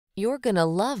You're gonna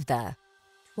love the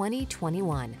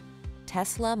 2021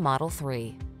 Tesla Model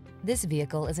 3. This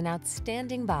vehicle is an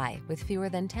outstanding buy with fewer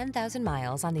than 10,000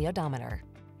 miles on the odometer.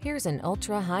 Here's an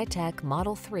ultra-high-tech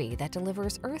Model 3 that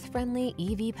delivers earth-friendly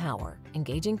EV power,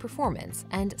 engaging performance,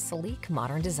 and sleek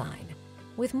modern design.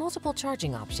 With multiple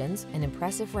charging options, an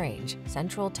impressive range,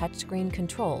 central touchscreen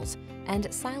controls,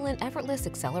 and silent, effortless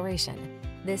acceleration,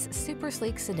 this super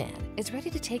sleek sedan is ready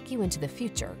to take you into the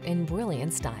future in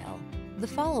brilliant style. The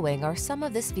following are some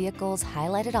of this vehicle's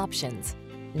highlighted options: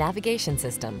 navigation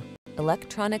system,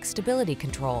 electronic stability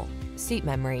control, seat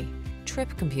memory, trip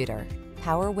computer,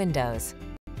 power windows,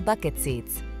 bucket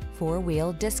seats,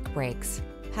 four-wheel disc brakes,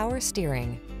 power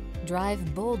steering.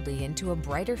 Drive boldly into a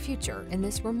brighter future in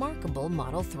this remarkable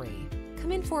Model 3.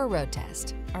 Come in for a road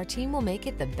test. Our team will make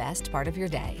it the best part of your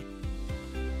day.